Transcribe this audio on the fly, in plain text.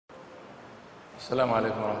السلام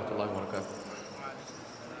عليكم ورحمة الله وبركاته.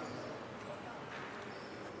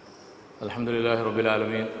 الحمد لله رب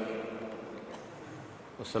العالمين،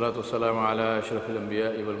 والصلاة والسلام على أشرف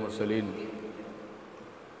الأنبياء والمرسلين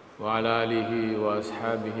وعلى آله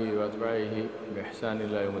وأصحابه وأتباعه بإحسان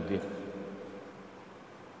إلى يوم الدين.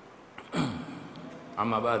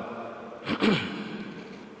 أما بعد,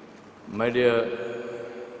 my dear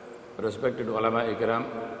respected ulama ikram,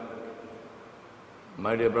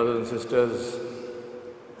 my dear brothers and sisters,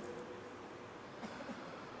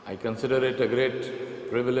 I consider it a great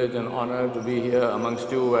privilege and honor to be here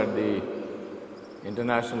amongst you at the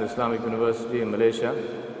International Islamic University in Malaysia.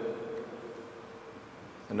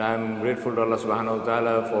 And I am grateful to Allah subhanahu wa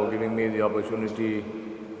ta'ala for giving me the opportunity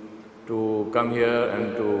to come here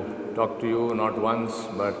and to talk to you, not once,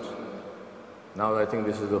 but now I think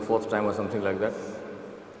this is the fourth time or something like that.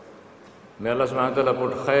 May Allah subhanahu wa ta'ala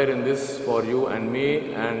put khair in this for you and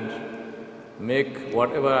me, and make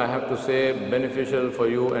whatever I have to say beneficial for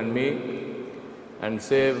you and me, and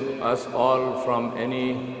save us all from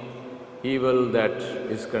any evil that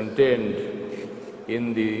is contained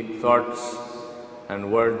in the thoughts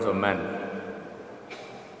and words of man.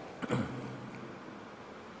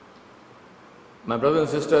 My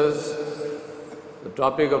brothers and sisters, the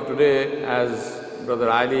topic of today, as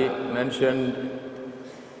Brother Ali mentioned,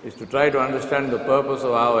 is to try to understand the purpose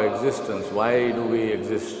of our existence. Why do we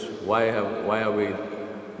exist? Why are we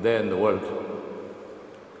there in the world?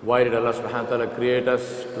 Why did Allah subhanahu wa ta'ala create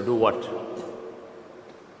us to do what?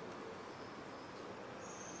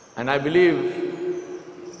 And I believe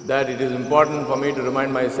that it is important for me to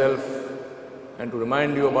remind myself and to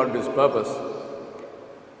remind you about this purpose,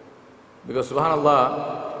 because subhanallah,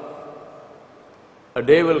 a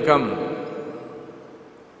day will come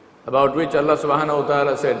about which Allah subhanahu wa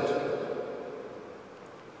ta'ala said,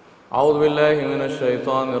 أعوذ بالله من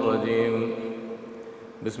الشيطان الرجيم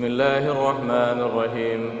بسم الله الرحمن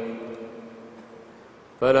الرحيم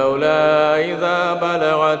فلولا إذا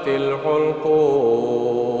بلغت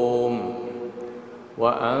الحلقوم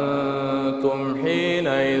وأنتم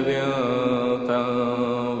حينئذ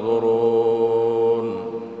تنظرون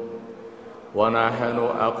ونحن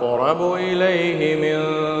أقرب إليه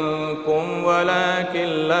منكم ولكن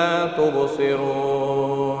لا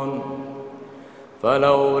تبصرون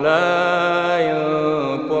فلولا إن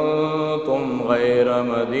كنتم غير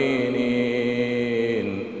مدينين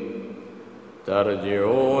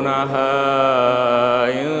ترجعونها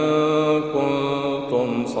إن كنتم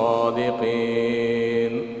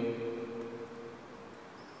صادقين.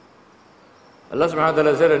 Allah subhanahu wa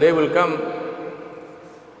ta'ala said, a day will come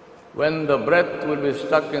when the breath will be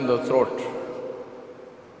stuck in the throat.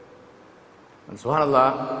 And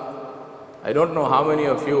subhanallah, I don't know how many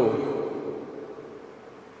of you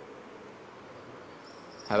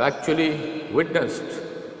have actually witnessed,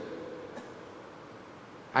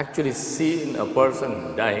 actually seen a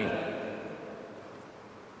person dying.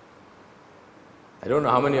 I don't know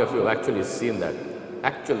how many of you have actually seen that,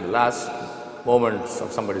 actual last moments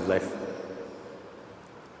of somebody's life.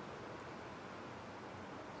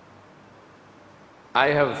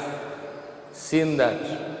 I have seen that.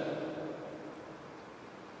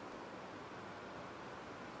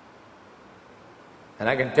 And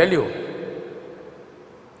I can tell you,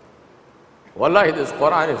 wallahi, this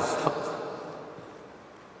Qur'an is haqq.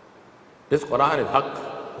 This Qur'an is haqq.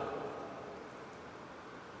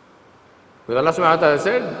 Because Allah subhanahu wa ta'ala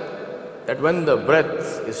said that when the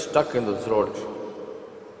breath is stuck in the throat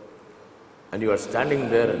and you are standing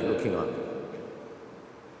there and looking on,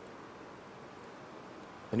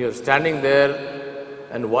 when you are standing there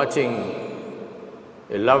and watching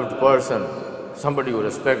a loved person, somebody you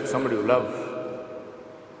respect, somebody you love,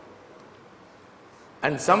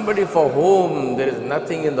 and somebody for whom there is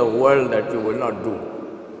nothing in the world that you will not do.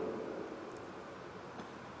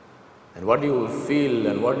 And what do you feel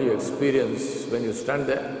and what do you experience when you stand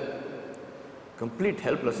there? Complete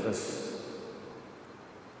helplessness.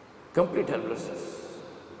 Complete helplessness.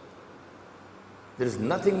 There is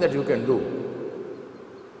nothing that you can do.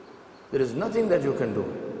 There is nothing that you can do.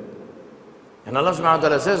 And Allah subhanahu wa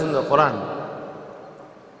ta'ala says in the Qur'an,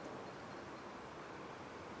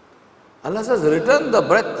 Allah says, return the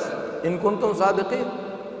breath in kuntum sadiqeen.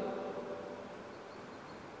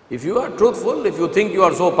 If you are truthful, if you think you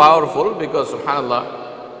are so powerful, because subhanallah,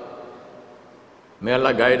 may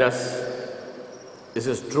Allah guide us. This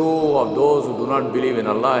is true of those who do not believe in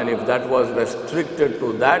Allah, and if that was restricted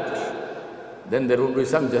to that, then there would be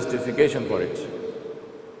some justification for it.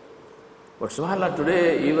 But subhanallah,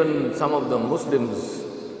 today even some of the Muslims,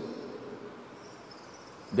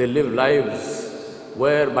 they live lives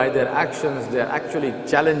where by their actions they are actually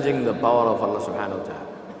challenging the power of Allah subhanahu wa ta'ala.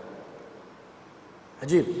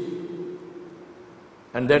 Ajib.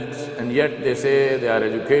 And yet they say they are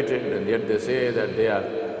educated, and yet they say that they are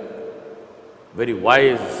very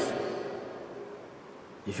wise.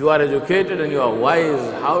 If you are educated and you are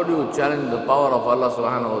wise, how do you challenge the power of Allah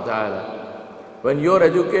subhanahu wa ta'ala? When your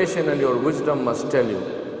education and your wisdom must tell you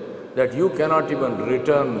that you cannot even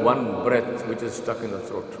return one breath which is stuck in the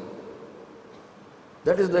throat.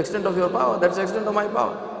 That is the extent of your power, that's the extent of my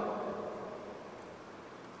power.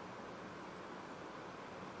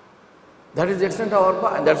 That is the extent of our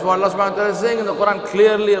power. And that's what Allah subhanahu wa ta'ala is saying in the Quran,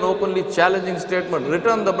 clearly and openly challenging statement.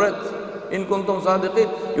 Return the breath. In kuntum sadiqin.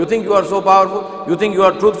 You think you are so powerful? You think you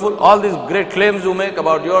are truthful? All these great claims you make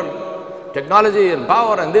about your technology and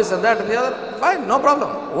power and this and that and the other, fine, no problem.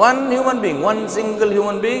 One human being, one single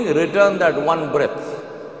human being, return that one breath.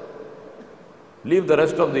 Leave the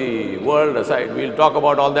rest of the world aside. We'll talk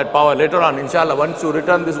about all that power later on, inshallah. Once you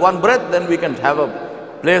return this one breath, then we can have a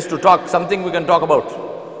place to talk, something we can talk about.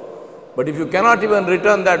 But if you cannot even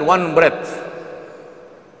return that one breath,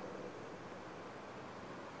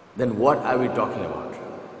 then what are we talking about?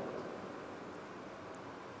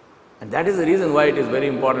 And that is the reason why it is very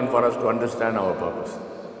important for us to understand our purpose.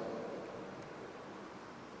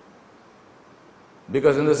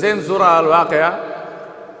 Because in the same Surah Al-Waqi'ah,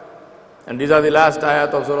 and these are the last ayat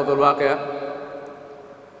of Surah Al-Waqi'ah,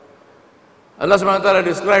 Allah subhanahu wa ta'ala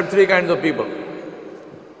described three kinds of people.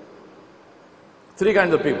 Three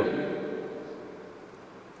kinds of people.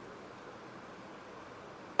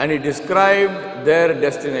 And He described their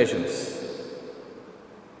destinations.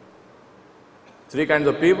 Three kinds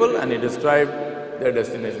of people, and He described their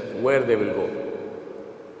destinations, where they will go.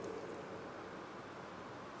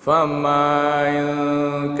 فَأَمَّا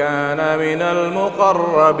إِن كَانَ مِنَ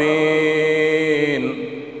الْمُقَرَّبِينَ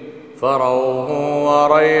فَرَوْحٌ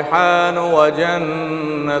وَرَيْحَانٌ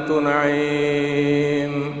وَجَنَّةُ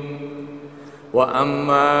نَعِيمٍ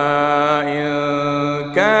وَأَمَّا إِن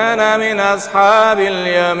كَانَ مِنْ أَصْحَابِ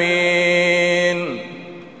الْيَمِينِ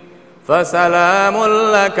فَسَلَامٌ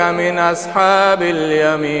لَكَ مِنْ أَصْحَابِ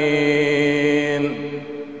الْيَمِينِ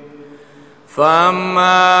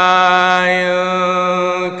فَأَمَّا إِن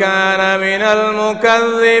كَانَ مِنَ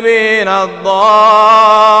الْمُكَذِّبِينَ الضَّالِّينَ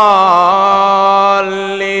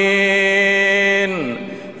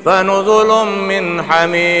فَنُزُلٌ مِّنْ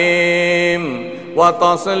حَمِيمٍ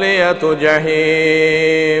وَتَصْلِيَةُ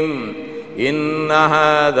جَحِيمٍ إِنَّ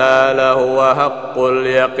هَذَا لَهُوَ حَقُّ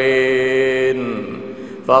الْيَقِينِ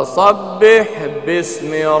فَصَبِّحْ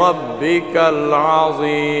بِاسْمِ رَبِّكَ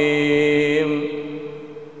الْعَظِيمِ.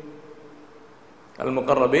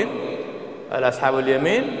 Al-Muqarrabin, Al-Ashab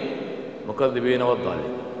al-Yamin, Muqaddibin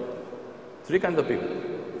wal-Dhalin. Three kinds of people.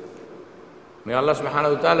 May Allah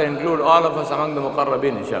subhanahu wa ta'ala include all of us among the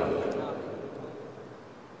Muqarrabin, inshallah.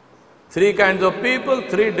 Three kinds of people,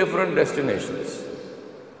 three different destinations.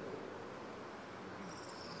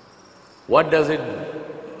 What does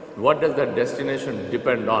that destination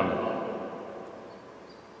depend on?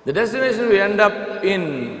 The destination we end up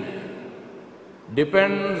in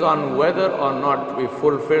depends on whether or not we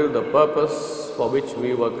fulfill the purpose for which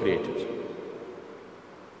we were created.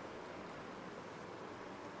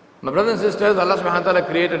 My brothers and sisters, Allah subhanahu wa ta'ala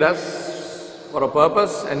created us for a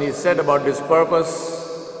purpose, and He said about this purpose,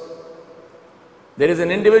 there is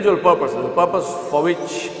an individual purpose, the purpose for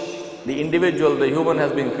which the individual, the human,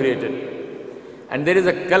 has been created. And there is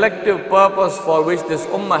a collective purpose for which this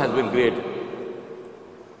ummah has been created.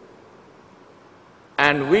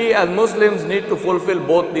 And we as Muslims need to fulfill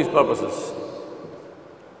both these purposes.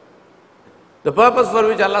 The purpose for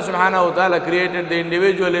which Allah subhanahu wa ta'ala created the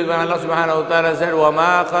individual is when Allah subhanahu wa ta'ala said,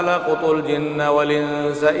 وَمَا خَلَقُتُ الْجِنَّ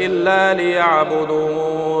وَالْإِنسَ إِلَّا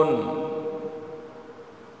لِيَعْبُدُونَ.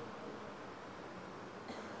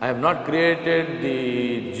 I have not created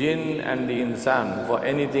the jinn and the insan for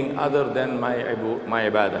anything other than my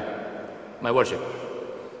ibadah, my worship.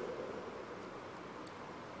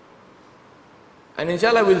 And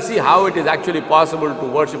inshallah we'll see how it is actually possible to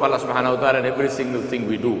worship Allah subhanahu wa ta'ala in every single thing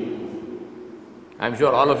we do. I'm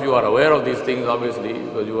sure all of you are aware of these things, obviously,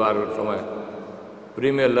 because you are from a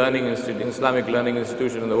premier learning institute, Islamic learning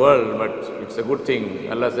institution in the world, but it's a good thing.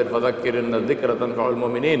 Allah said, فَذَكِّرْ إِنَّ الذِّكْرَ تَنْفَعُ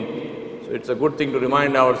الْمُؤْمِنِينَ. So it's a good thing to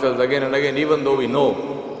remind ourselves again and again, even though we know.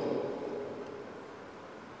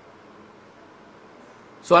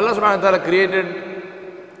 So Allah subhanahu wa ta'ala created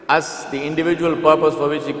us, the individual purpose for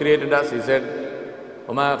which He created us. He said,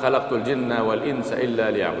 وَمَا خَلَقْتُ الْجِنَّ وَالْإِنسَ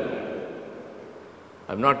إِلَّا لِيَعْبُدُونَ.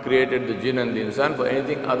 I have not created the jinn and the insan for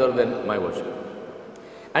anything other than my worship.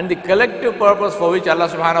 And the collective purpose for which Allah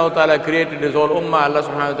subhanahu wa ta'ala created his whole ummah, Allah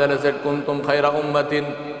subhanahu wa ta'ala said, Kuntum khayra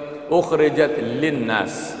ummatin ukhrijat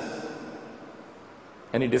linnas.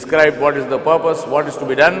 And he described what is the purpose, what is to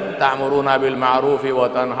be done. Ta'muruna bil ma'rufi wa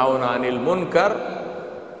tanhauna anil munkar.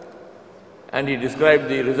 And he described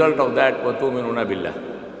the result of that, wa tu'minuna billah.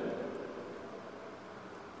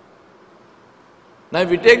 Now if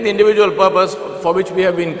we take the individual purpose for which we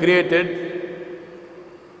have been created,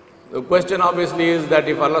 the question obviously is that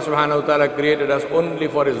if Allah subhanahu wa ta'ala created us only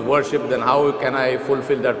for His worship, then how can I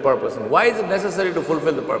fulfill that purpose? And why is it necessary to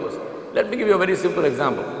fulfill the purpose? Let me give you a very simple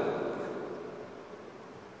example.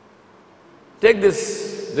 Take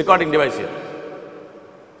this recording device here.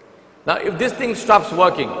 Now if this thing stops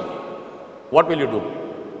working, what will you do?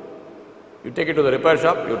 You take it to the repair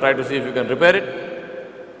shop, you try to see if you can repair it.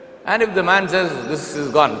 And if the man says, this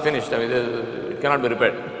is gone, finished, I mean, it cannot be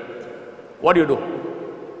repaired, what do?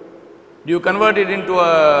 Do you convert it into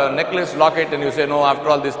a necklace, locket, and you say, no, after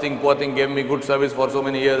all this thing, poor thing gave me good service for so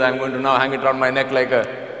many years, I'm going to now hang it around my neck like a,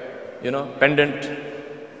 pendant.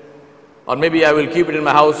 Or maybe I will keep it in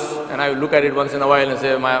my house and I will look at it once in a while and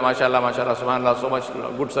say, mashallah, mashallah, subhanallah, so much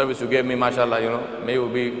good service you gave me, mashallah, may you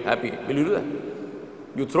be happy. Will you do that?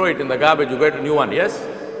 You throw it in the garbage, you get a new one, yes?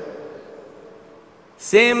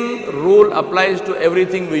 Same rule applies to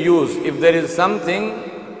everything we use. If there is something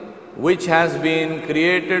which has been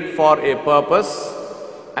created for a purpose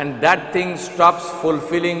and that thing stops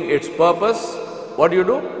fulfilling its purpose, what do?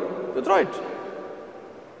 You throw it.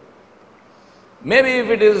 Maybe if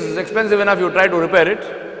it is expensive enough, you try to repair it.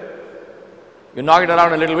 You knock it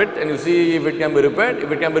around a little bit and you see if it can be repaired. If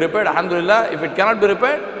it can be repaired, alhamdulillah. If it cannot be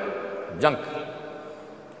repaired, junk.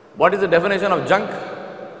 What is the definition of junk?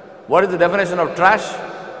 What is the definition of trash?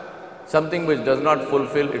 Something which does not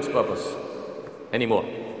fulfill its purpose anymore.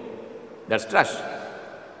 That's trash.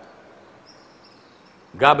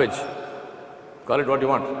 Garbage. Call it what you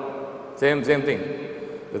want. Same thing.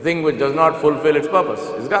 The thing which does not fulfill its purpose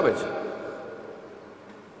is garbage.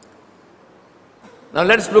 Now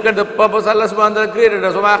let's look at the purpose Allah subhanahu wa ta'ala created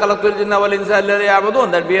us.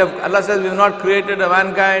 That we have, Allah says we have not created a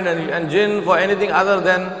mankind and jinn for anything other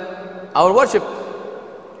than our worship.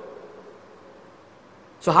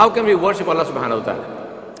 So how can we worship Allah subhanahu wa ta'ala?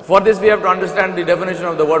 For this we have to understand the definition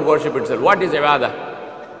of the word worship itself. What is ibadah?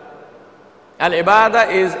 Al-ibadah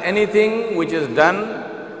is anything which is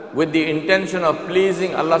done with the intention of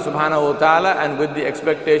pleasing Allah subhanahu wa ta'ala and with the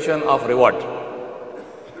expectation of reward.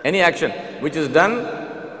 Any action which is done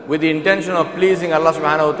with the intention of pleasing Allah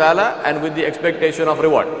subhanahu wa ta'ala and with the expectation of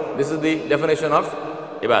reward. This is the definition of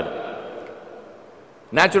ibadah.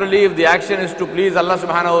 Naturally, if the action is to please Allah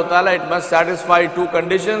subhanahu wa ta'ala, it must satisfy two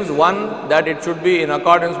conditions. One, that it should be in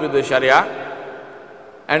accordance with the Sharia,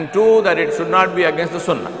 and two, that it should not be against the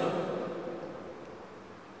Sunnah.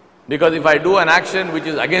 Because if I do an action which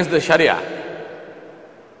is against the Sharia,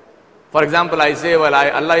 for example, I say, well,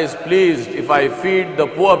 Allah is pleased if I feed the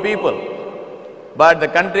poor people, but the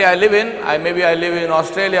country I live in, maybe I live in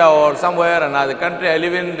Australia or somewhere, and the country I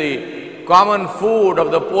live in, the common food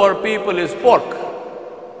of the poor people is pork.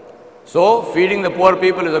 So, feeding the poor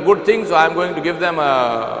people is a good thing, so I am going to give them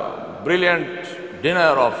a brilliant dinner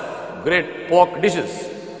of great pork dishes.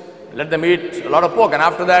 Let them eat a lot of pork, and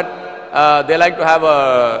after that, they like to have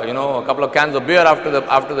a couple of cans of beer after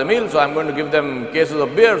the meal, so I am going to give them cases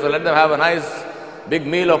of beer, so let them have a nice big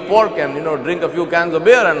meal of pork and drink a few cans of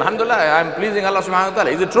beer, and alhamdulillah, I am pleasing Allah subhanahu wa ta'ala.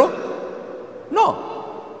 Is it true?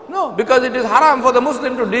 No, because it is haram for the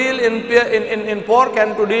Muslim to deal in pork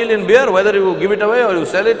and to deal in beer, whether you give it away or you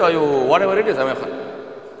sell it or you whatever it is.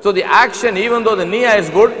 So the action, even though the niyyah is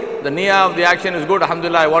good, the niyyah of the action is good,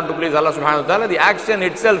 alhamdulillah, I want to please Allah subhanahu wa ta'ala, the action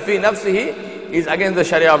itself, fi nafsihi, is against the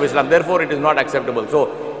Sharia of Islam. Therefore, it is not acceptable.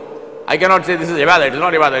 So, I cannot say this is ibadah. It is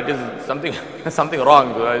not ibadah. It is something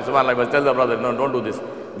wrong. SubhanAllah, I must tell the brother, no, don't do this.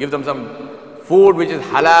 Give them some food which is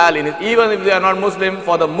halal in it. Even if they are not Muslim,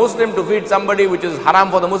 for the Muslim to feed somebody which is haram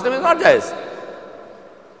for the Muslim is not jais.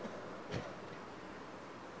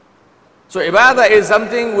 So, ibadah is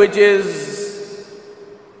something which is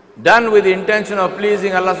done with the intention of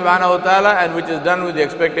pleasing Allah subhanahu wa ta'ala and which is done with the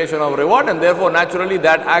expectation of reward, and therefore naturally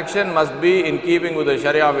that action must be in keeping with the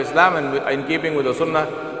Sharia of Islam and in keeping with the Sunnah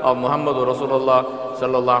of Muhammadur Rasulullah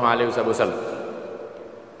sallallahu alayhi wa sallam.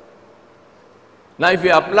 Now if we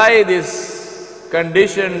apply this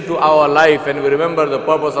condition to our life and we remember the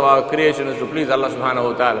purpose of our creation is to please Allah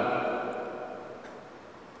subhanahu wa ta'ala,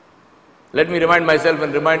 let me remind myself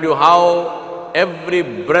and remind you how every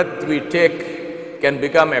breath we take can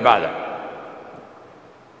become ibadah.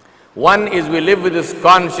 One is we live with this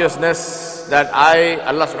consciousness that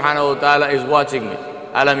Allah subhanahu wa ta'ala is watching me.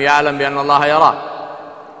 Alam ya'lam bi anna Allah yara.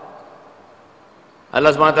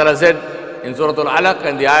 Allah subhanahu wa ta'ala said in Surah Al-Alaq,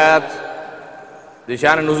 and the ayat, the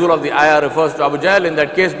Shan and Nuzul of the ayah refers to Abu Jahl in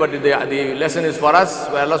that case, but the lesson is for us,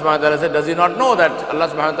 where Allah subhanahu wa ta'ala said, does he not know that Allah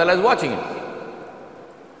subhanahu wa ta'ala is watching him?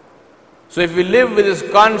 So if we live with this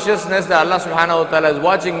consciousness that Allah subhanahu wa ta'ala is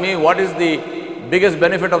watching me, what is the biggest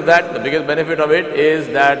benefit of that? The biggest benefit of it is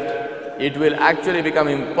that it will actually become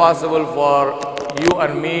impossible for you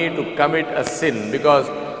and me to commit a sin, because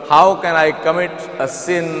how can I commit a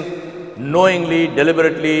sin knowingly,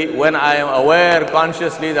 deliberately, when I am aware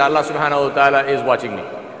consciously that Allah subhanahu wa ta'ala is watching me?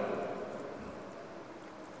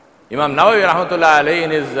 Imam Nawawi rahmatullah alayhi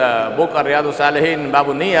in his book Riyadus Salihin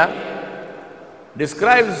Babu Niyya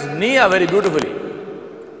describes Niyya very beautifully.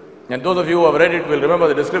 And those of you who have read it will remember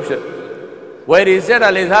the description, where he said,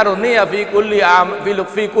 Al-Izharu Niyya fi kulli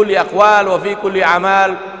aqwal wa fi kulli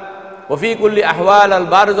amal wa fi kulli ahwal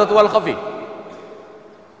al-barizatu wal-khafi.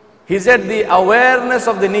 He said the awareness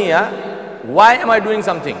of the Niyya, why am I doing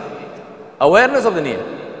something? Awareness of the Niyya.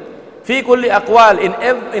 Fi kulli aqwal,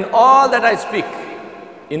 in all that I speak,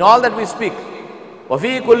 in all that we speak. Wa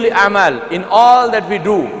fi kulli amal, in all that we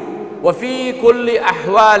do. Wa fi kulli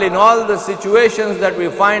ahwal, in all the situations that we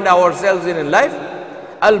find ourselves in life.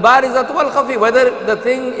 Al-barizatu wal-khafi, whether the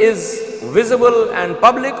thing is visible and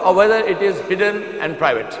public or whether it is hidden and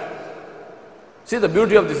private. See the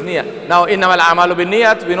beauty of this niyyah. Now, innamal a'malu bin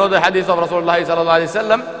niyyat, we know the hadith of Rasulullah sallallahu alaihi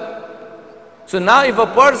wasallam. So now if a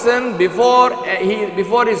person before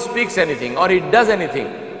he speaks anything or he does anything,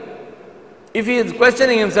 if he is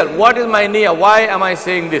questioning himself, what is my niyyah? Why am I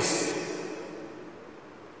saying this?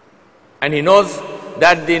 And he knows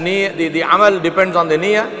that the amal depends on the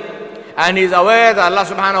niyyah, and he is aware that Allah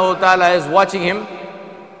subhanahu wa ta'ala is watching him.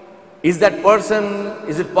 Is that person,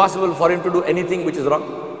 is it possible for him to do anything which is wrong?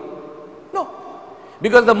 No.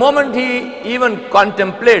 Because the moment he even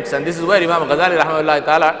contemplates, and this is where Imam Ghazali rahmatullahi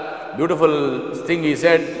ta'ala, beautiful thing he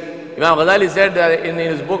said, Imam Ghazali said in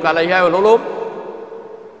his book Al-Ihya wal-Ulum,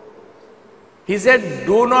 he said,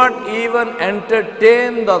 do not even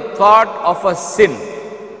entertain the thought of a sin,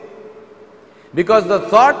 because the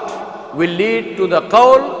thought will lead to the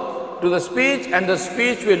qawl, to the speech, and the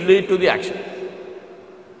speech will lead to the action.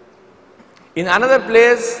 In another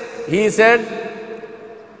place, he said,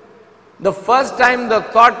 the first time the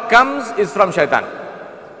thought comes is from shaitan.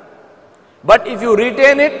 But if you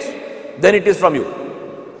retain it, then it is from you.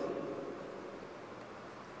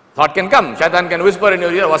 Thought can come, shaitan can whisper in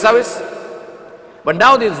your ear, wasawis. But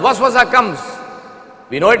now this waswasa comes.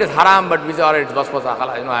 We know it is haram, but we say, alright, it's waswasa.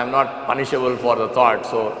 I am not punishable for the thought,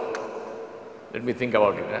 so let me think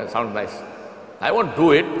about it. It sounds nice. I won't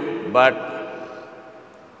do it, but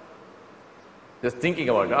just thinking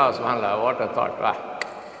about it, subhanallah, what a thought.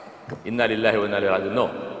 Inna lillahi wa inna ilayhi raji'un. No.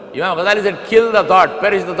 Imam Ghazali said, kill the thought,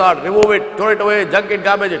 perish the thought, remove it, throw it away, junk it,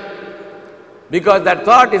 garbage it. Because that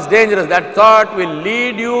thought is dangerous. That thought will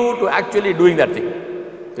lead you to actually doing that thing.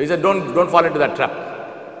 So he said, don't fall into that trap.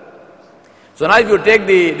 So now if you take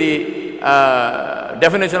the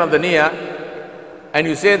definition of the niyyah, and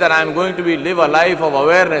you say that I am going to live a life of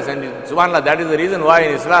awareness, and subhanallah, that is the reason why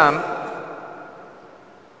in Islam,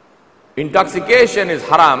 intoxication is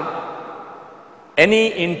haram.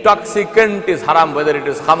 Any intoxicant is haram, whether it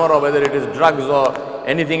is khamr or whether it is drugs or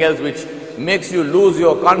anything else which makes you lose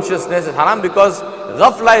your consciousness is haram, because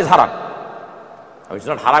ghafla is haram. It's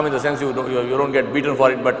not haram in the sense you don't get beaten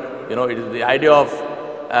for it, but it is the idea of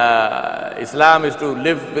Islam is to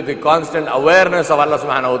live with the constant awareness of Allah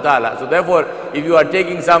subhanahu wa ta'ala. So therefore, if you are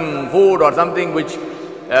taking some food or something which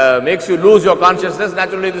makes you lose your consciousness,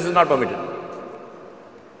 naturally this is not permitted.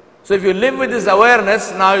 So if you live with this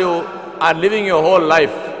awareness, now you are living your whole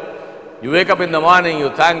life. You wake up in the morning, you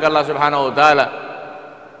thank Allah subhanahu wa ta'ala.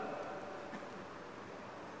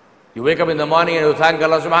 You wake up in the morning and you thank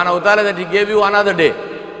Allah subhanahu wa ta'ala that He gave you another day.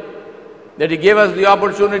 That He gave us the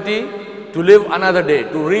opportunity to live another day,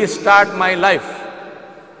 to restart my life.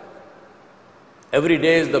 Every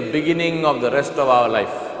day is the beginning of the rest of our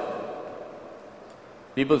life.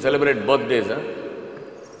 People celebrate birthdays.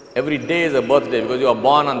 Every day is a birthday because you are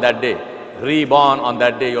born on that day, reborn on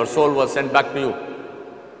that day. Your soul was sent back to you.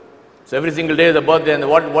 So every single day is a birthday, and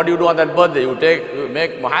what do you do on that birthday? You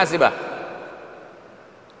make muhasiba.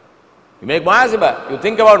 You make muhasiba. You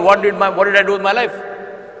think about what did I do with my life?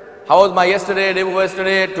 How was my yesterday, day before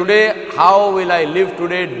yesterday, today? How will I live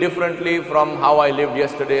today differently from how I lived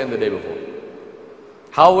yesterday and the day before?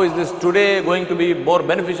 How is this today going to be more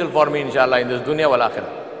beneficial for me, inshallah, in this dunya wal akhirah?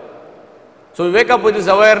 So we wake up with this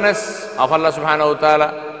awareness of Allah subhanahu wa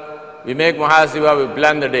ta'ala. We make muhasiba, we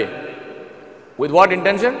plan the day. With what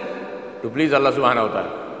intention? To please Allah subhanahu wa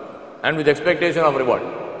ta'ala. And with expectation of reward.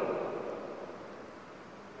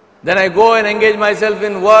 Then I go and engage myself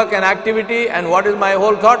in work and activity, and what is my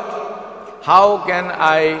whole thought? How can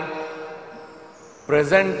I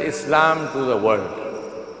present Islam to the world?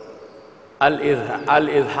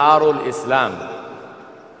 Al-Izharul Islam.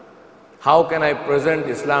 How can I present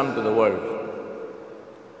Islam to the world?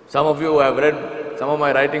 Some of you have read some of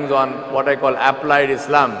my writings on what I call applied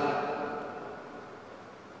Islam.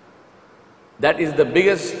 That is the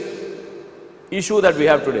biggest issue that we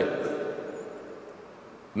have today.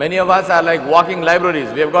 Many of us are like walking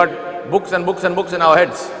libraries. We have got books and books and books in our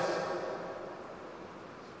heads.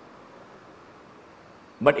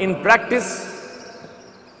 But in practice,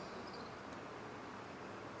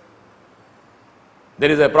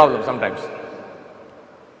 there is a problem sometimes.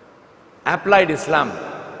 Applied Islam.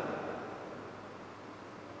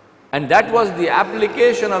 And that was the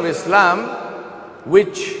application of Islam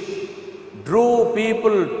which drew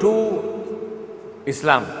people to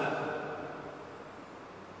Islam.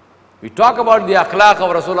 We talk about the akhlaq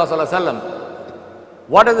of Rasulullah sallallahu alaihi wasallam.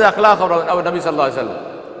 What is the akhlaq of our Nabi sallallahu alaihi wasallam?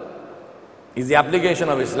 Is the application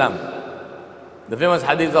of Islam. The famous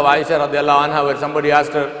hadith of Aisha radiallahu anha, where somebody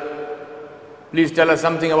asked her, please tell us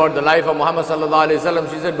something about the life of Muhammad sallallahu alaihi wasallam.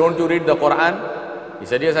 She said, don't you read the Qur'an? He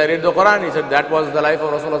said, yes, I read the Qur'an. He said, that was the life of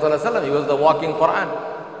Rasulullah sallallahu alaihi wasallam. He was the walking Qur'an.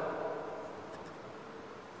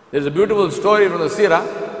 There's a beautiful story from the Seerah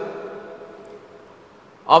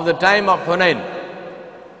of the time of Hunain,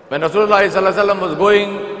 when Rasulullah sallallahu alaihi wasallam was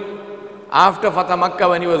going after Fatah Makkah,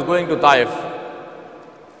 when he was going to Taif.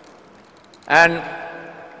 And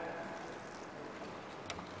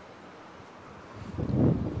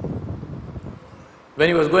when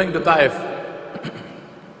he was going to Taif,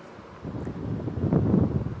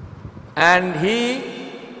 and he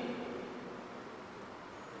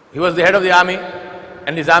was the head of the army,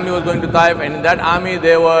 and his army was going to Taif, and in that army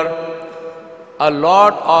there were a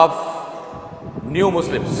lot of new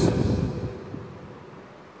Muslims.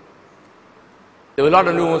 There were a lot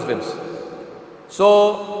of new Muslims.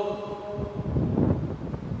 So,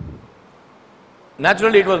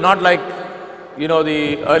 naturally it was not like, you know,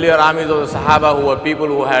 the earlier armies of the Sahaba, who were people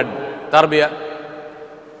who had tarbiyah.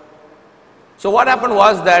 So what happened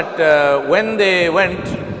was that when they went,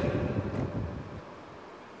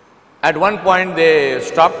 at one point they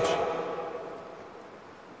stopped,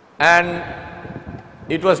 and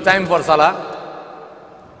it was time for Salah.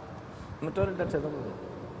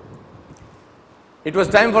 It was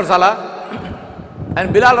time for Salah,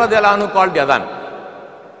 and Bilal radiallahu anhu called the Adhan.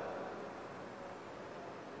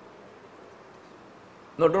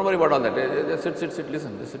 No, don't worry about all that. Just sit,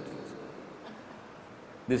 listen. Just sit.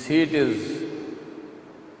 This heat is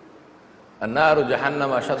An-naru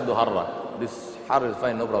jahannam ashaddu harra. This har is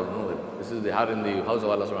fine, no problem. No worry. This is the har in the house of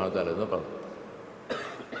Allah subhanahu wa ta'ala, no problem.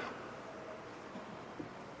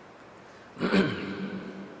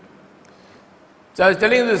 So I was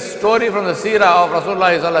telling this story from the seerah of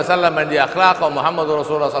Rasulullah sallallahu alaihi wasallam and the akhlaq of Muhammad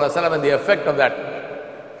Rasulullah sallallahu alaihi wasallam and the effect of that.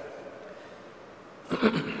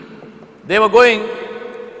 They were going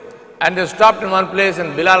and they stopped in one place,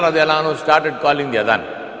 and Bilal radiallahu anhu started calling the adhan.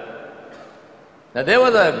 Now there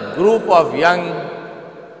was a group of young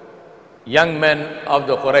men of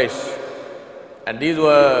the Quraysh, and these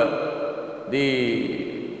were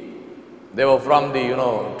they were from the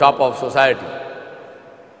top of society.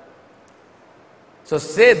 So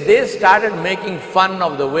they started making fun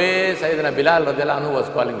of the way Sayyidina Bilal radiallahu anhu was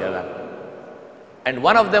calling the adhan. And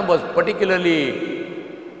one of them was particularly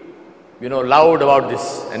loud about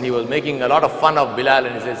this, and he was making a lot of fun of Bilal,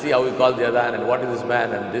 and he said, see how he calls the adhan, and what is this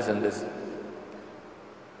man, and this and this.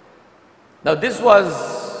 Now the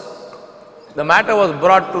matter was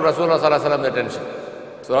brought to Rasulullah sallallahu alaihi wasallam's attention.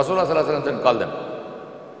 So Rasulullah sallallahu alaihi wasallam said, call them.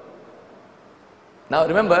 Now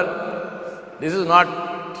remember, this is not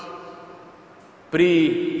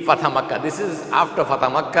pre-Fatah Makkah. This is after Fatah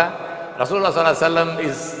Makkah. Rasulullah sallallahu alaihi wasallam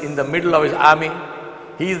is in the middle of his army.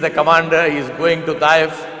 He is the commander. He is going to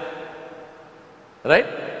Taif. Right?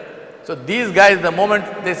 So these guys, the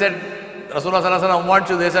moment they said, Rasulullah sallallahu alaihi wasallam wants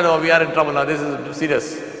you, they said, oh, we are in trouble now. This is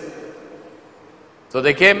serious. So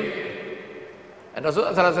they came, and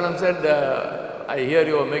Rasulullah sallallahu alaihi wasallam said, I hear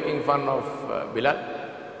you are making fun of Bilal.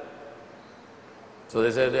 So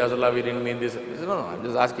they said, Ya Rasulullah, we didn't mean this. He said, no, I'm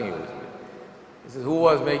just asking you. He says, who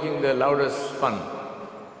was making the loudest fun?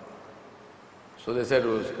 So they said, it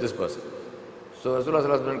was this person. So Rasulullah sallallahu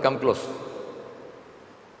alaihi wasallam said, come close.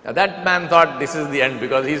 Now that man thought this is the end,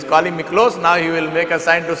 because he's calling me close, now he will make a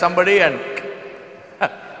sign to somebody and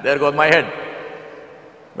there goes my head.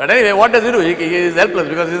 But anyway, what does he do? He is helpless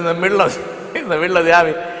because he's in the middle of the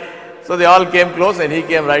army. So they all came close and he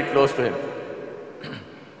came right close to him.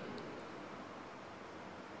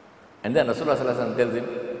 And then Rasulullah sallallahu alaihi wasallam tells him,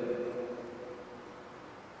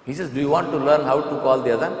 He says, do you want to learn how to call the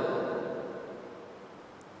adhan?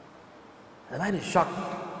 The man is shocked.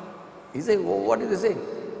 He said, what is he saying?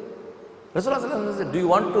 Rasulullah said, do you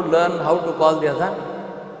want to learn how to call the adhan?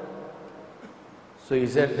 So he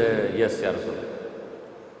said, yes, Ya Rasulullah.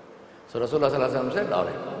 So Rasulullah said, all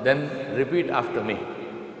right, then repeat after me.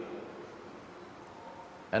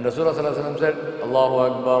 And Rasulullah said, Allahu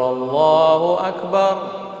Akbar, Allahu Akbar.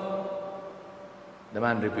 The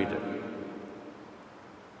man repeated.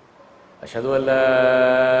 Ashhadu an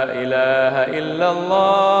la ilaha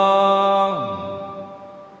illallah.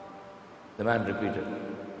 The man repeated.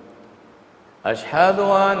 Ashhadu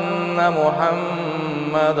anna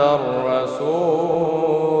Muhammadar Rasulullah.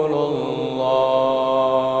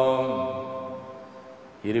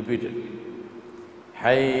 He repeated.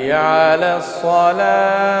 Hayya ala salah.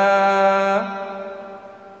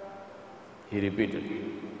 He repeated.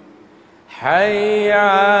 Hayya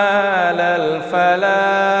ala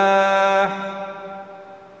al-falah.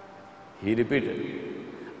 He repeated.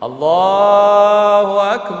 Allahu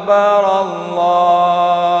Akbar,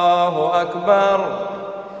 Allahu Akbar.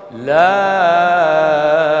 La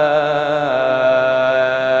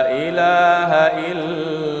ilaha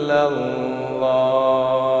illallah.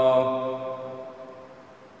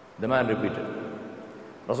 The man repeated.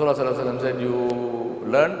 Rasulullah said, you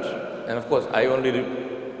learnt? And of course, I only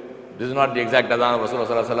this is not the exact adhan of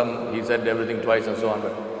Rasulullah. He said everything twice and so on.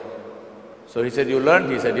 So he said, you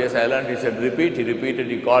learned? He said, yes, I learned. He said, repeat. He repeated.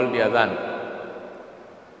 He called the adhan.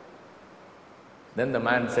 Then the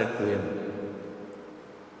man said to him,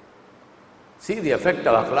 see the effect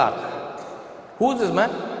of akhlaq. Who is this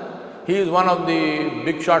man? He is one of the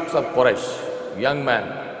big shots of Quraysh, young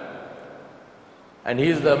man. And he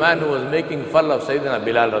is the man who was making fun of Sayyidina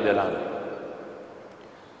Bilal radiallahu anhu.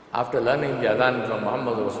 After learning the adhan from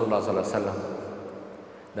Muhammad Rasulullah sallallahu alaihi wasallam,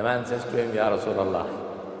 the man says to him, Ya Rasulullah,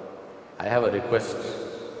 I have a request.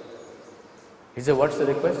 He said, what's the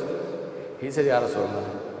request? He said, Ya Rasulullah,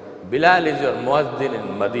 Bilal is your muazzin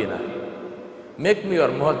in Medina. Make me your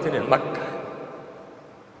muazzin in Makkah.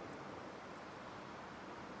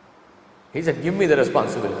 He said, give me the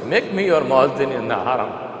responsibility. Make me your muazzin in the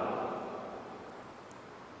Haram.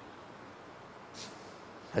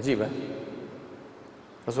 Ajib, eh?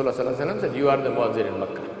 Rasulullah sallallahu alaihi wasallam said, you are the muazzin in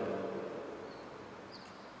Makkah.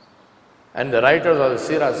 And the writers of the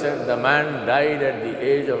Sirah said the man died at the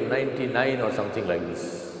age of 99 or something like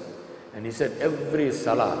this. And he said every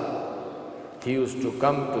salah, he used to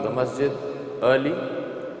come to the masjid early,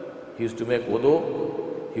 he used to make wudu,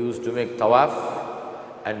 he used to make tawaf,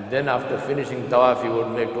 and then after finishing tawaf, he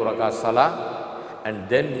would make 2 rakat salah, and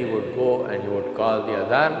then he would go and he would call the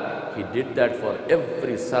adhan. He did that for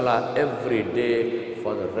every salah, every day,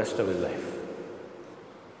 for the rest of his life.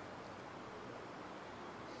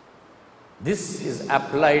 This is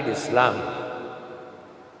applied Islam.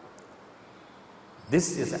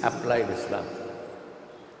 This is applied Islam.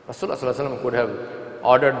 Rasulullah sallallahu alaihi wasallam could have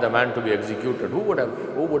ordered the man to be executed. Who would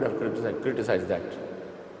have criticized that?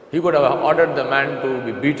 He could have ordered the man to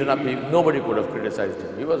be beaten up. Nobody could have criticized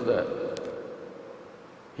him.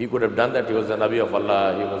 He could have done that. He was the Nabi of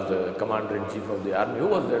Allah. He was the commander-in-chief of the army. Who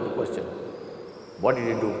was there to question? What did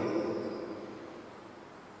he do?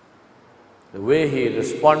 The way he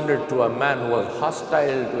responded to a man who was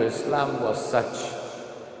hostile to Islam was such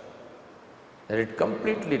that it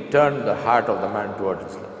completely turned the heart of the man towards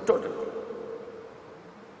Islam. Totally.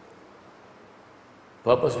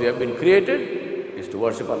 Purpose we have been created is to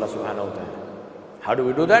worship Allah subhanahu wa ta'ala. How do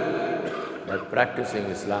we do that? By practicing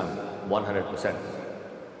Islam 100%.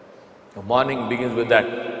 The morning begins with that.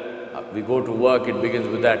 We go to work, it begins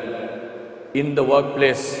with that. In the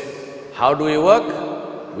workplace, how do we work?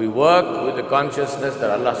 We work with the consciousness that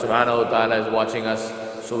Allah subhanahu wa ta'ala is watching us.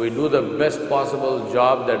 So we do the best possible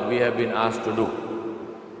job that we have been asked to do.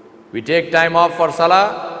 We take time off for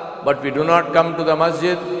salah, but we do not come to the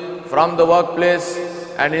masjid from the workplace,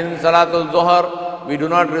 and in Salatul Zuhr, we do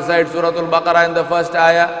not recite Suratul Baqarah in the first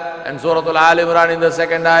ayah and Suratul Al Imran in the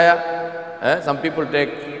second ayah. Some people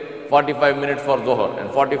take 45 minutes for Zuhr and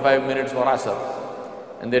 45 minutes for Asr,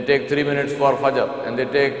 and they take 3 minutes for Fajr, and they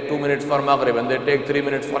take 2 minutes for Maghrib, and they take 3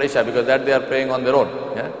 minutes for Isha, because that they are praying on their own.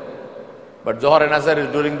 But Zuhr and Asr is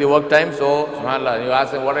during the work time, so subhanAllah, you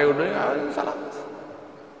ask them, what are you doing? I'm doing salah.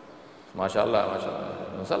 MashaAllah,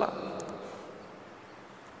 MashaAllah, salah.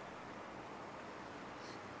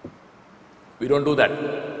 We don't do that.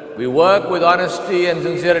 We work with honesty and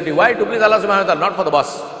sincerity. Why? To please Allah subhanahu wa ta'ala, not for the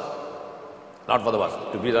boss. Not for the boss.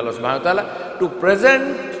 To please Allah subhanahu wa ta'ala, to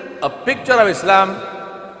present a picture of Islam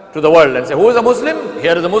to the world and say, who is a Muslim?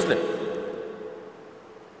 Here is a Muslim.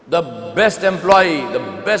 The best employee, the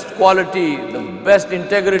best quality, the best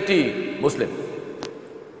integrity? Muslim.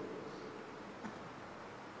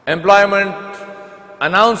 Employment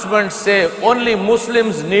announcements say only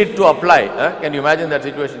Muslims need to apply. Can you imagine that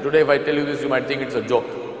situation? Today if I tell you this, you might think it's a joke.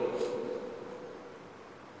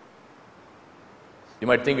 You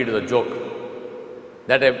might think it is a joke.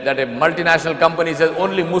 That a multinational company says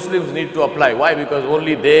only Muslims need to apply. Why? Because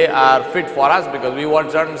only they are fit for us, because we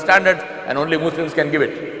want certain standards and only Muslims can give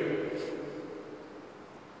it.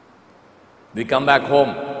 We come back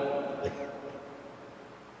home.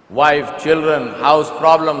 Wife, children, house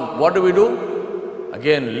problems. What do?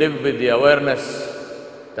 Again, live with the awareness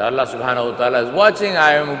that Allah subhanahu wa ta'ala is watching.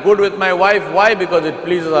 I am good with my wife. Why? Because it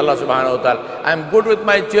pleases Allah subhanahu wa ta'ala. I am good with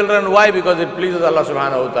my children. Why? Because it pleases Allah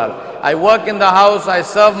subhanahu wa ta'ala. I work in the house. I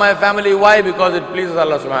serve my family. Why? Because it pleases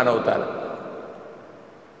Allah subhanahu wa ta'ala.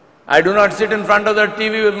 I do not sit in front of the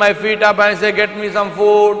TV with my feet up and say, get me some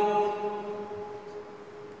food.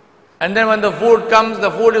 And then when the food comes, the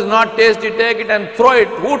food is not tasty, take it and throw it.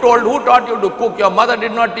 Who taught you to cook? Your mother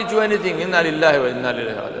did not teach you anything. Inna lillahi wa inna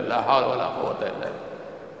ilaihi raji'un. La hawla wa la quwwata illa billah.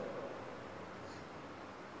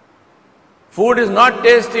 Food is not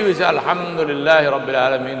tasty, we say, Alhamdulillahi Rabbil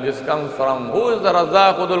Alameen. This comes from, who is the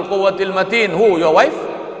Razzaq Dhul Quwwatil Mateen? Who? Your wife?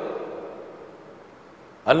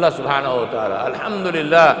 Allah subhanahu wa ta'ala.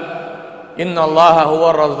 Alhamdulillah. Inna Allah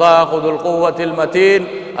huwa Razzaq Dhul Quwwatil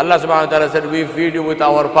Mateen. Allah subhanahu wa ta'ala said, we feed you with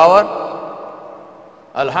our power.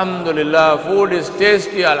 Alhamdulillah. Food is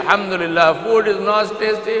tasty. Alhamdulillah. Food is not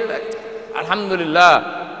tasty.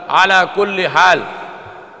 Alhamdulillah. Ala kulli hal.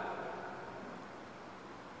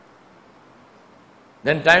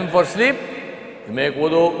 Then time for sleep, we make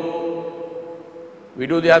wudu, we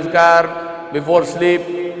do the azkar before sleep,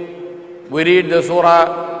 we read the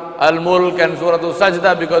surah Al-Mulk and surah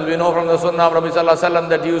Al-Sajda, because we know from the sunnah of Rabbi sallallahu alaihi wasallam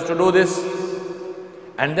that he used to do this.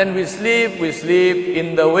 And then we sleep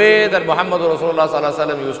in the way that Muhammad Rasulullah sallallahu alaihi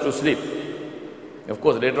wasallam used to sleep. Of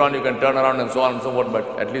course, later on you can turn around and so on and so forth,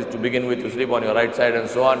 but at least to begin with, you sleep on your right side and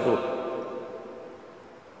so on too.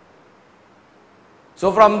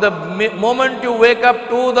 So from the moment you wake up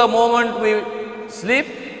to the moment we sleep,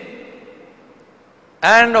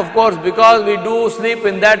 and of course because we do sleep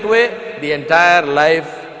in that way, the entire life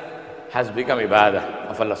has become ibadah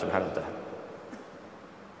of Allah subhanahu wa ta'ala.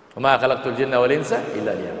 وَمَا خَلَقْتُ الْجِنَّ وَالْإِنسَ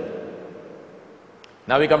إِلَّا لِيَعْبُدُونِ.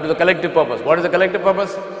 Now we come to the collective purpose. What is the collective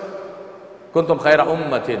purpose? كُنْتُمْ خَيْرَ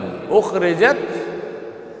أُمَّةٍ أُخْرِجَتْ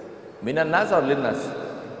مِنَ النَّاسِ or لِلنَّاسِ?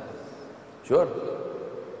 Sure,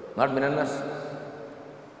 not مِنَ النَّاسِ.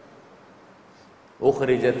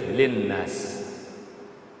 Ukhrijat linnas.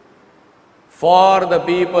 For the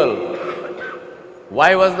people.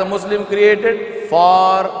 Why was the Muslim created?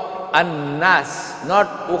 For annas.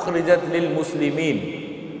 Not ukhrijat lil muslimin.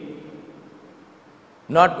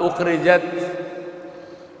 Not ukhrijat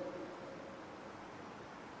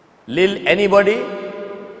lil anybody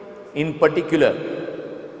in particular.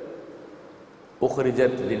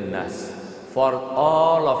 Ukhrijat linnas. For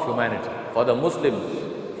all of humanity. For the Muslims.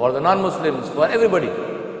 For the non-Muslims, for everybody.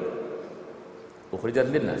 Ukhrijat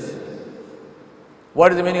linnas.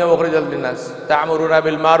 What is the meaning of ukhrijat linnas? Ta'muruna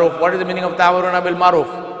bil ma'ruf. What is the meaning of ta'muruna bil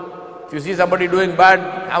ma'ruf? If you see somebody doing bad,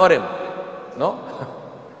 hammer him. No?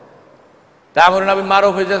 Ta'muruna bil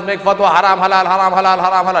ma'ruf is just make fatwa, haram, halal, haram, halal,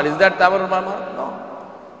 haram, halal. Is that ta'muruna bil ma'ruf? No.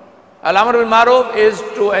 Al-amr bil ma'ruf is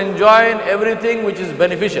to enjoin everything which is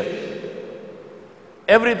beneficial.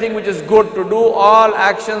 Everything which is good, to do all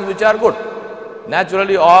actions which are good.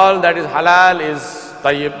 Naturally, all that is halal is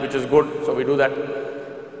tayyib, which is good, so we do that.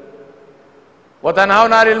 وَتَنْهَوْنَ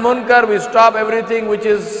عَنِ الْمُنْكَرِ, we stop everything which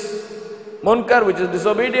is munkar, which is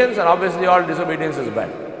disobedience, and obviously all disobedience is bad.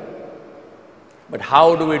 But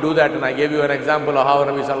how do we do that? And I gave you an example of how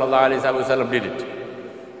Nabi sallallahu alaihi wasallam did it.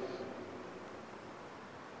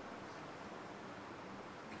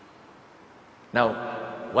 Now,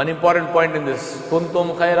 one important point in this,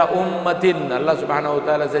 kuntum khayra ummatin. Allah subhanahu wa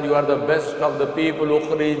ta'ala said, you are the best of the people,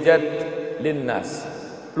 ukhrijat linnas.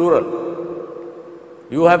 Plural.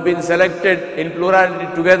 You have been selected in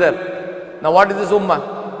plurality together. Now what is this ummah?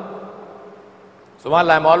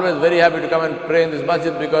 SubhanAllah, I am always very happy to come and pray in this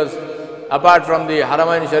masjid, because apart from the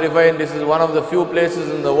Haramain Sharifain, this is one of the few places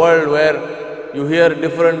in the world where you hear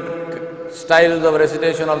different styles of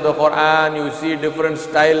recitation of the Qur'an, you see different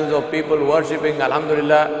styles of people worshipping.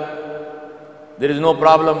 Alhamdulillah, there is no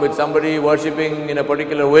problem with somebody worshipping in a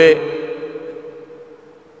particular way.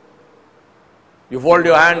 You fold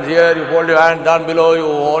your hands here, you fold your hand down below, you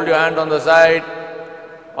hold your hand on the side,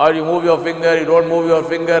 or you move your finger, you don't move your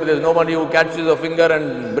finger. There is nobody who catches your finger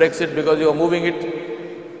and breaks it because you are moving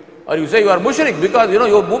it. Or you say you are mushrik because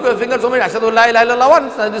you move your finger so many, ashhadu la ilaha illallah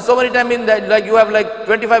once, and so many times in that, like you have like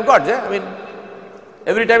 25 gods. I mean,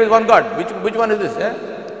 every time is one god. Which one is this?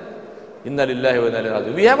 Inna lillahi wa inna ilaihi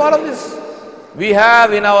raji'un. We have all of this. We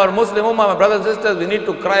have in our Muslim ummah, my brothers and sisters, we need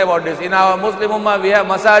to cry about this. In our Muslim ummah, we have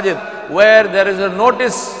masajid where there is a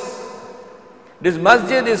notice. This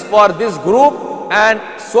masjid is for this group and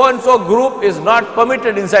so group is not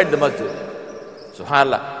permitted inside the masjid.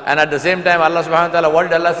 SubhanAllah. And at the same time, Allah subhanahu wa ta'ala, what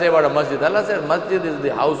did Allah say about a masjid? Allah said, masjid is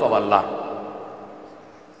the house of Allah.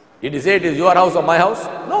 Did He say it is your house or my house?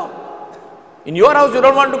 No. In your house, you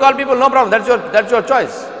don't want to call people, no problem. That's your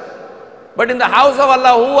choice. But in the house of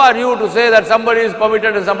Allah, who are you to say that somebody is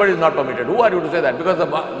permitted and somebody is not permitted? Who are you to say that? Because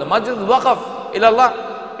the masjid is waqaf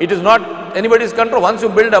ilallah. It is not anybody's control. Once you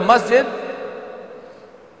build a masjid,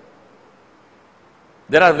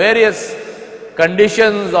 there are various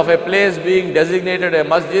conditions of a place being designated a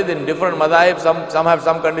masjid in different madhahib. Some have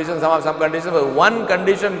some conditions, some have some conditions. But one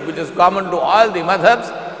condition which is common to all the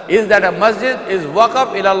madhabs is that a masjid is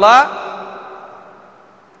waqaf ilallah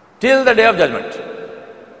till the day of judgment.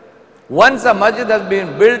 Once a masjid has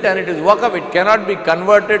been built and it is waqaf, it cannot be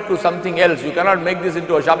converted to something else. You cannot make this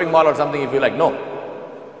into a shopping mall or something if you like. No.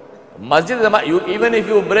 Masjid is even if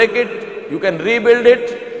you break it, you can rebuild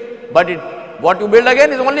it, but what you build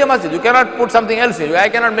again is only a masjid. You cannot put something else in. I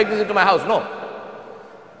cannot make this into my house. No.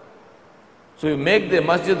 So you make the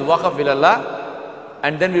masjid waqaf ilallah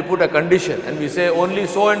and then we put a condition and we say only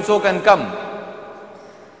so and so can come.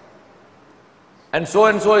 And so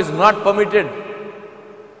is not permitted.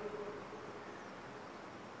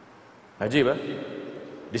 Ajib,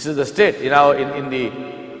 this is the state.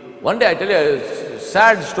 One day I tell you a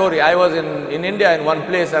sad story. I was in India in one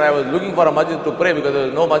place and I was looking for a masjid to pray because there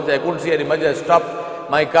was no masjid. I couldn't see any masjid. I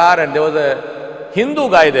stopped my car and there was a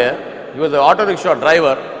Hindu guy there. He was an auto rickshaw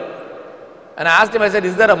driver. And I asked him, I said,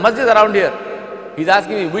 is there a masjid around here? He's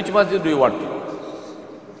asking me, which masjid do you want?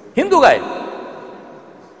 Hindu guy.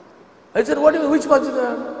 I said, what do you mean, which masjid?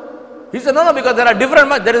 He said, no, because there are different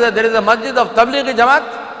masjids. There is a masjid of Tablighi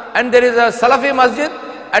Jamaat and there is a Salafi masjid,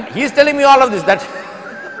 and he's telling me all of this. That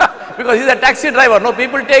because he's a taxi driver, no,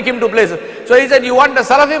 people take him to places. So he said, you want a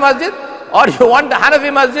Salafi masjid or you want a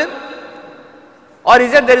Hanafi masjid? Or he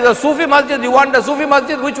said, there is a Sufi masjid, you want a Sufi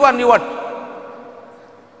masjid, which one you want?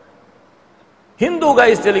 Hindu guy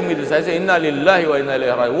is telling me this. I say, Inna lillahi wa inna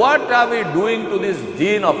ilayhi raji'un. What are we doing to this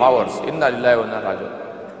deen of ours? Inna lillahi wa inna ilayhi raji'un.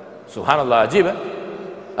 Subhanallah, ajib.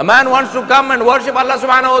 A man wants to come and worship Allah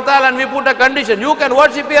subhanahu wa ta'ala and we put a condition. You can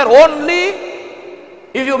worship here only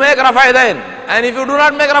if you make Rafaidain. And if you do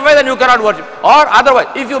not make Rafaidain, you cannot worship. Or otherwise,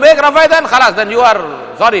 if you make Rafaidain, khalas, then you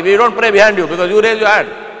are, sorry, we don't pray behind you because you raise your hand.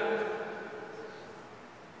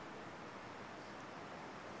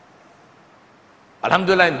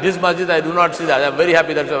 Alhamdulillah, in this masjid I do not see that. I am very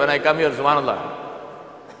happy that when I come here, subhanallah.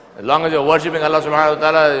 As long as you are worshipping Allah subhanahu wa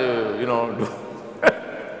ta'ala,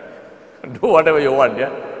 do whatever you want,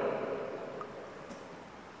 yeah.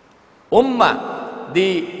 Ummah,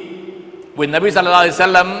 with Nabi sallallahu alaihi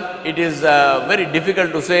wasallam, it is very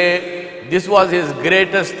difficult to say this was his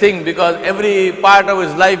greatest thing because every part of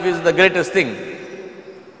his life is the greatest thing.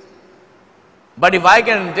 But if I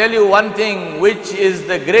can tell you one thing which is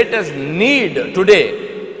the greatest need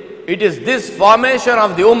today, it is this formation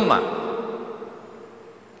of the ummah.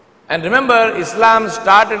 And remember, Islam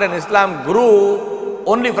started and Islam grew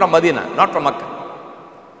only from Medina, not from Makkah.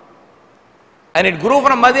 And it grew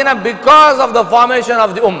from Medina because of the formation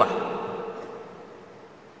of the ummah.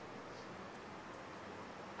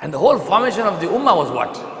 And the whole formation of the ummah was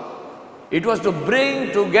what? It was to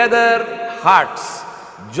bring together hearts,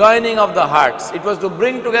 joining of the hearts. It was to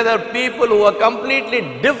bring together people who are completely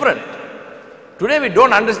different. Today we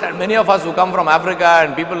don't understand. Many of us who come from Africa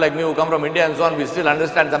and people like me who come from India and so on, we still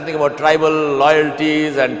understand something about tribal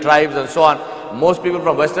loyalties and tribes and so on. Most people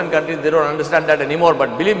from Western countries, they don't understand that anymore.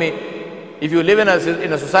 But believe me, if you live in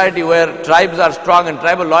a society where tribes are strong and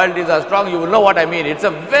tribal loyalties are strong, you will know what I mean. It's a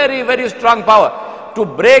very, very strong power. To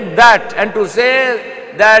break that and to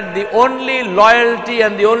say that the only loyalty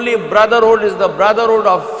and the only brotherhood is the brotherhood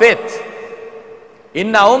of faith.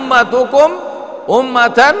 Inna ummatukum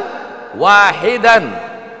ummatan wahidan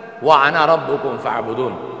wa ana rabbukum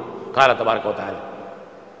fa'budun. Qala tabaraka wa ta'ala.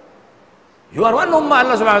 You are one ummah,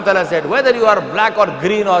 Allah subhanahu wa ta'ala said. Whether you are black or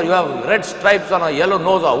green or you have red stripes on a yellow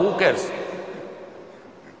nose or who cares?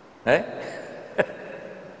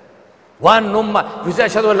 One ummah. We say,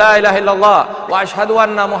 Ashhadu la ilaha illallah wa ashhadu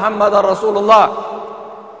anna Muhammadan Rasulullah.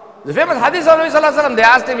 The famous hadith of Nabi Sallallahu Alaihi Wasallam, they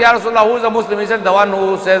asked him, Ya Rasulullah, who is a Muslim? He said, the one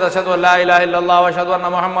who says, Ashhadu an la ilaha illallah wa ashhadu anna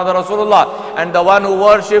Muhammad Rasulullah, and the one who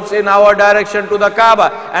worships in our direction to the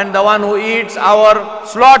Kaaba, and the one who eats our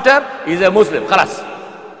slaughter is a Muslim. Khalas.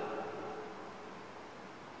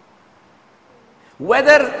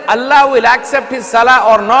 Whether Allah will accept his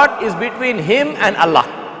salah or not is between him and Allah.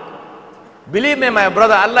 Believe me, my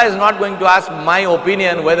brother, Allah is not going to ask my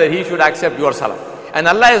opinion whether he should accept your salah. And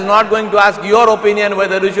Allah is not going to ask your opinion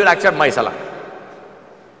whether you should accept my salah.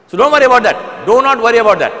 So don't worry about that. Do not worry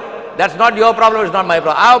about that. That's not your problem, it's not my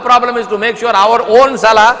problem. Our problem is to make sure our own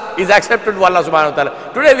salah is accepted to Allah subhanahu wa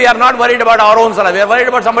ta'ala. Today we are not worried about our own salah, we are worried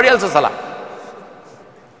about somebody else's salah.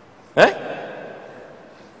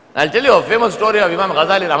 I'll tell you a famous story of Imam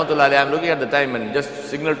Ghazali rahmatullah alayhi. I'm looking at the time and just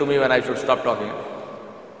signal to me when I should stop talking.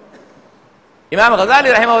 Imam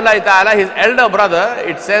Ghazali rahimahullah ta'ala, his elder brother,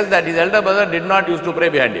 it says that his elder brother did not used to pray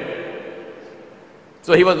behind him.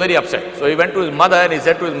 So he was very upset. So he went to his mother and he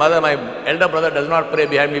said to his mother, my elder brother does not pray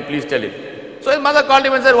behind me, please tell him. So his mother called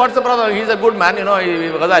him and said, what's the problem? He's a good man, you know,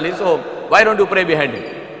 Ghazali, so why don't you pray behind him?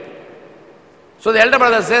 So the elder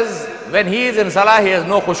brother says, when he is in salah, he has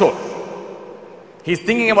no khushu'. He's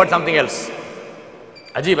thinking about something else.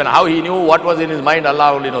 Ajib, and how he knew what was in his mind,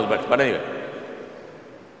 Allah only knows best. But anyway.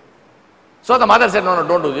 So the mother said, no,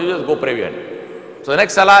 don't do this, you just go pray behind him. So the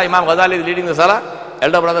next salah, Imam Ghazali is leading the salah,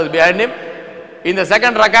 elder brother is behind him. In the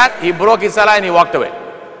second rakat, he broke his salah and he walked away.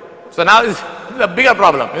 So now this is a bigger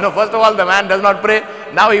problem. You know, first of all, the man does not pray.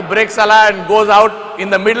 Now he breaks salah and goes out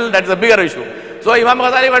in the middle, that's a bigger issue. So Imam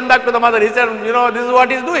Ghazali went back to the mother, he said, you know, this is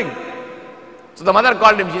what he's doing. So the mother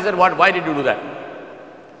called him, she said, why did you do that?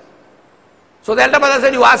 So the elder brother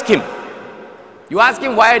said, you ask him. You ask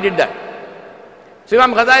him why I did that. So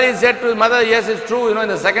Imam Ghazali said to his mother, yes, it's true, you know, in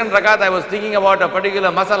the second rakat I was thinking about a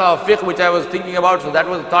particular masala of fiqh which I was thinking about, so that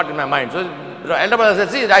was the thought in my mind. So the elder brother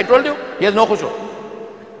said, see, I told you, he has no khushu'.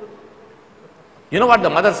 You know what the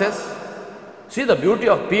mother says? See the beauty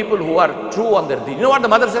of people who are true on their deen. You know what the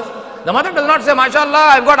mother says? The mother does not say, MashaAllah,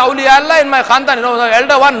 I've got awliya Allah in my khantan. You know, the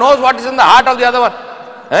elder one knows what is in the heart of the other one.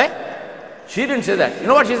 She didn't say that. You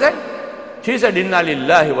know what she said? She said, Inna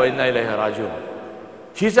lillahi wa inna ilayhi raji'un.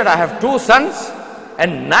 She said, I have two sons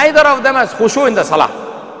and neither of them has khushu in the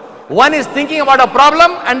salah. One is thinking about a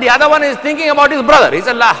problem and the other one is thinking about his brother. He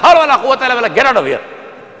said, La hawla wa la quwwata illa billah, get out of here.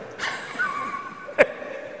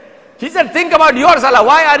 She said, think about your salah.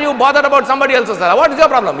 Why are you bothered about somebody else's salah? What is your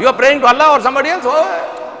problem? You are praying to Allah or somebody else?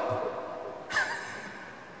 Oh.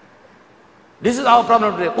 This is our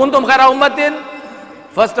problem today. Kuntum khaira ummatin.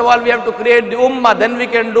 First of all, we have to create the ummah. Then we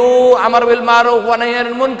can do amar bil ma'ruf wa nahy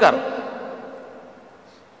anil munkar.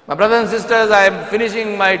 My brothers and sisters, I am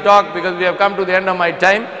finishing my talk because we have come to the end of my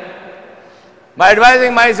time. By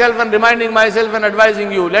advising myself and reminding myself and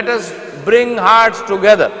advising you, let us bring hearts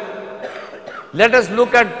together. Let us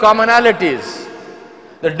look at commonalities.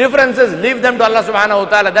 The differences, leave them to Allah subhanahu wa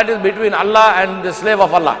ta'ala. That is between Allah and the slave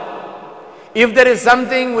of Allah. If there is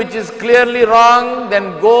something which is clearly wrong,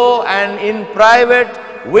 then go and in private,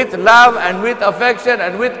 with love and with affection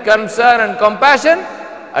and with concern and compassion,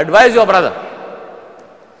 advise your brother.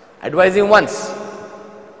 Advise him once.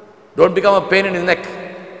 Don't become a pain in his neck.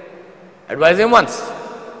 Advise him once.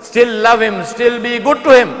 Still love him, still be good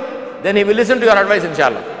to him. Then he will listen to your advice,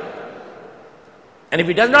 inshallah. And if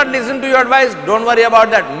he does not listen to your advice, don't worry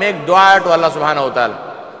about that. Make dua to Allah subhanahu wa ta'ala.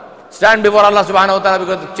 Stand before Allah subhanahu wa ta'ala,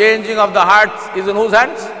 because the changing of the hearts is in whose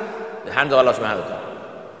hands? The hands of Allah subhanahu wa ta'ala.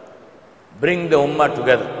 Bring the ummah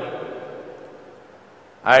together.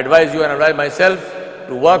 I advise you and advise myself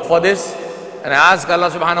to work for this, and I ask Allah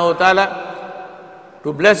subhanahu wa ta'ala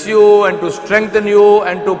to bless you and to strengthen you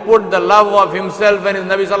and to put the love of Himself and His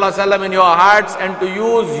Nabi sallallahu alaihi wasallam in your hearts, and to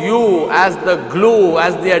use you as the glue,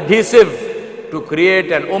 as the adhesive to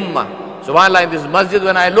create an ummah. SubhanAllah, in this masjid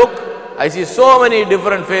when I look, I see so many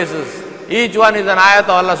different faces. Each one is an ayat of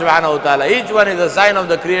Allah subhanahu wa ta'ala. Each one is a sign of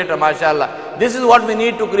the Creator, mashallah. This is what we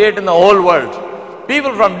need to create in the whole world.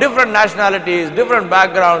 People from different nationalities, different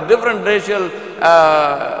backgrounds, different racial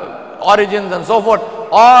origins and so forth,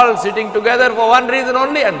 all sitting together for one reason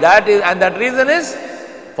only, and that reason is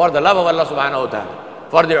for the love of Allah subhanahu wa ta'ala,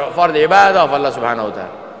 for the ibadah of Allah subhanahu wa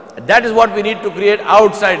ta'ala. That is what we need to create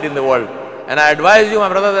outside in the world. And I advise you, my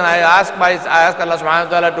brothers, and I ask Allah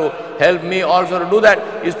subhanahu wa ta'ala to help me also to do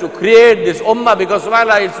that, is to create this ummah, because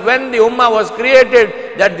subhanAllah, it's when the ummah was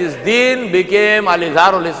created that this deen became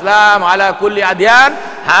al-izharul Islam ala kulli adyan,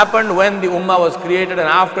 happened when the ummah was created and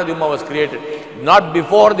after the ummah was created, not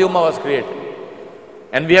before the ummah was created.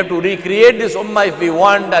 And we have to recreate this ummah if we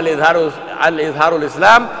want al-izharul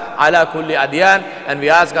Islam ala kulli adyan, and we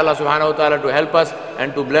ask Allah subhanahu wa ta'ala to help us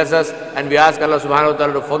and to bless us. And we ask Allah subhanahu wa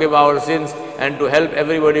ta'ala to forgive our sins and to help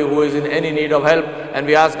everybody who is in any need of help. And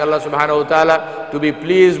we ask Allah subhanahu wa ta'ala to be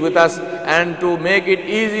pleased with us and to make it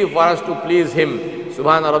easy for us to please Him.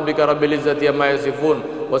 Subhana rabbika rabbil izzati amma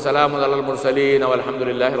yasifun wa salamun alal mursaleen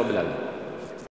walhamdulillahi rabbil alamin.